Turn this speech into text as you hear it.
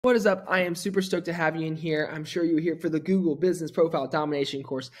What is up? I am super stoked to have you in here. I'm sure you were here for the Google Business Profile Domination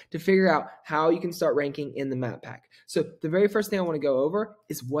course to figure out how you can start ranking in the map pack. So the very first thing I want to go over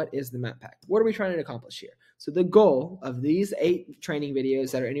is what is the map pack? What are we trying to accomplish here? So the goal of these 8 training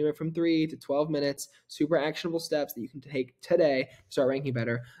videos that are anywhere from 3 to 12 minutes, super actionable steps that you can take today to start ranking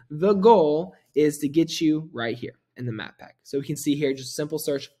better. The goal is to get you right here in the map pack. So we can see here, just simple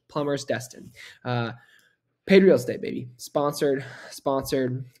search, plumbers destined. Paid real estate, baby. Sponsored.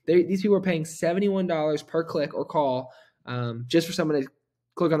 These people are paying $71 per click or call just for someone to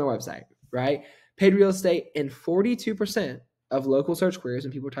click on their website, right? Paid real estate, and 42% of local search queries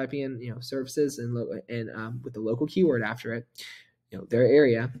when people are typing in, services and with the local keyword after it, their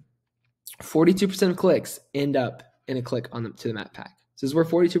area, 42% of clicks end up in a click on to the map pack. So this is where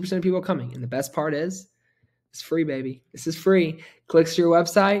 42% of people are coming, and the best part is, it's free, baby. This is free. Clicks to your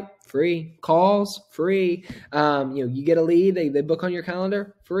website, free. Calls, free. You get a lead, they book on your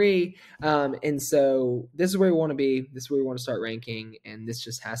calendar, free. And so this is where we want to be. This is where we want to start ranking. And this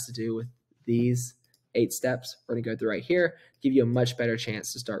just has to do with these 8 steps we're going to go through right here, give you a much better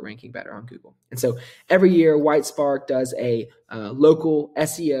chance to start ranking better on Google. And so every year, White Spark does a local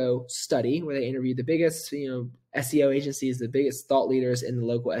SEO study where they interview the biggest, SEO agencies, the biggest thought leaders in the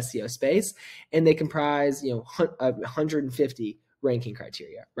local SEO space, and they comprise, 150 ranking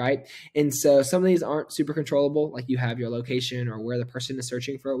criteria, right? And so some of these aren't super controllable, like you have your location or where the person is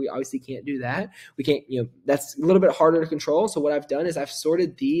searching for. We obviously can't do that. We can't, that's a little bit harder to control. So what I've done is I've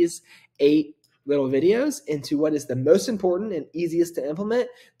sorted these 8 little videos into what is the most important and easiest to implement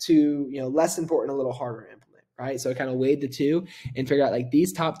to, less important, a little harder to implement. Right? So I kind of weighed the two and figured out like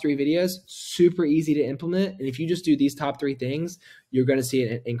these top 3 videos, super easy to implement. And if you just do these top 3 things, you're going to see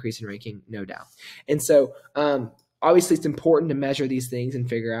an increase in ranking, no doubt. And so obviously it's important to measure these things and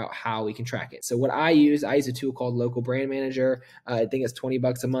figure out how we can track it. So what I use a tool called Local Brand Manager. I think it's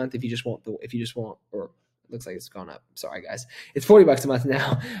 $20 a month if you just want, or it looks like it's gone up. Sorry guys. It's $40 a month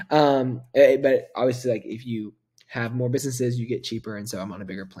now. But obviously like if you have more businesses, you get cheaper. And so I'm on a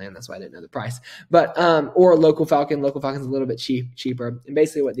bigger plan. That's why I didn't know the price. But, or Local Falcon. Local Falcon's a little bit cheaper. And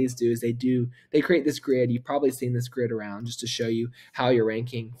basically what these do is they create this grid. You've probably seen this grid around just to show you how you're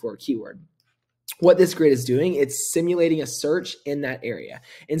ranking for a keyword. What this grid is doing, it's simulating a search in that area.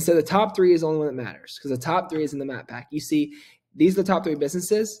 And so the top 3 is the only one that matters because the top 3 is in the map pack. You see, these are the top 3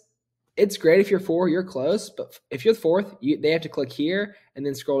 businesses. It's great if you're 4, you're close. But if you're the 4th, they have to click here and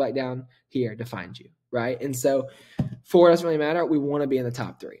then scroll back down here to find you. Right. And so 4 doesn't really matter. We want to be in the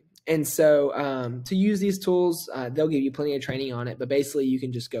top 3. And so to use these tools, they'll give you plenty of training on it. But basically, you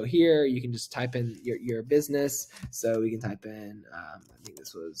can just go here. You can just type in your business. So we can type in, I think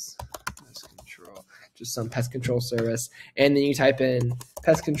this was pest control, just some pest control service. And then you type in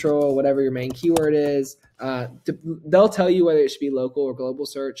pest control, whatever your main keyword is. They'll tell you whether it should be local or global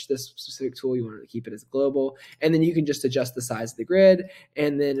search. This specific tool, you want to keep it as global. And then you can just adjust the size of the grid,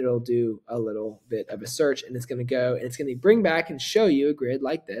 and then it'll do a little bit of a search, and it's going to go, and it's going to bring back and show you a grid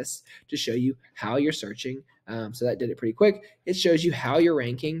like this to show you how you're searching. So that did it pretty quick. It shows you how you're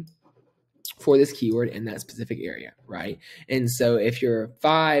ranking for this keyword in that specific area, right? And so if you're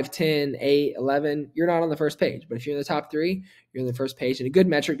 5, 10, 8, 11, you're not on the first page. But if you're in the top 3, you're in the first page. And a good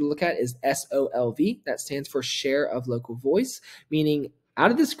metric to look at is SOLV. That stands for share of local voice, meaning out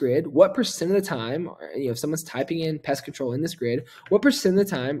of this grid, what % of the time, if someone's typing in pest control in this grid, what % of the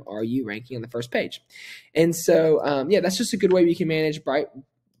time are you ranking on the first page? And so, that's just a good way we can manage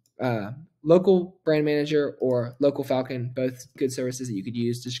Local Brand Manager or Local Falcon, both good services that you could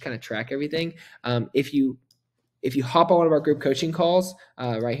use to just kind of track everything. If you hop on one of our group coaching calls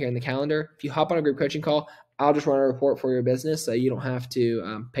right here in the calendar, if you hop on a group coaching call, I'll just run a report for your business so you don't have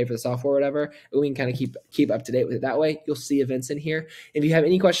to pay for the software or whatever. We can kind of keep up to date with it that way. You'll see events in here. If you have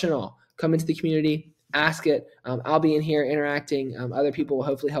any question at all, come into the community, ask it. I'll be in here interacting. Other people will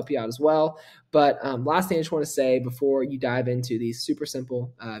hopefully help you out as well. But last thing I just want to say before you dive into these super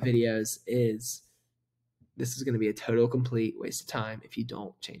simple videos is this is going to be a total complete waste of time if you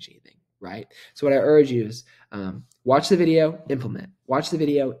don't change anything, right? So what I urge you is watch the video, implement. Watch the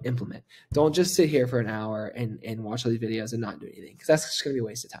video, implement. Don't just sit here for an hour and watch all these videos and not do anything, because that's just going to be a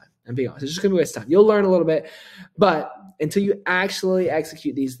waste of time. I'm being honest. It's just going to be a waste of time. You'll learn a little bit, but until you actually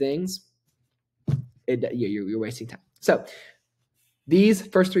execute these things, you're wasting time. So these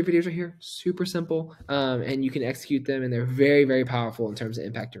first 3 videos are here, super simple, and you can execute them, and they're very, very powerful in terms of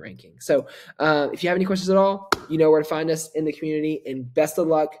impact and ranking. So if you have any questions at all, you know where to find us in the community, and best of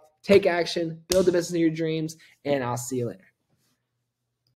luck. Take action, build the business of your dreams, and I'll see you later.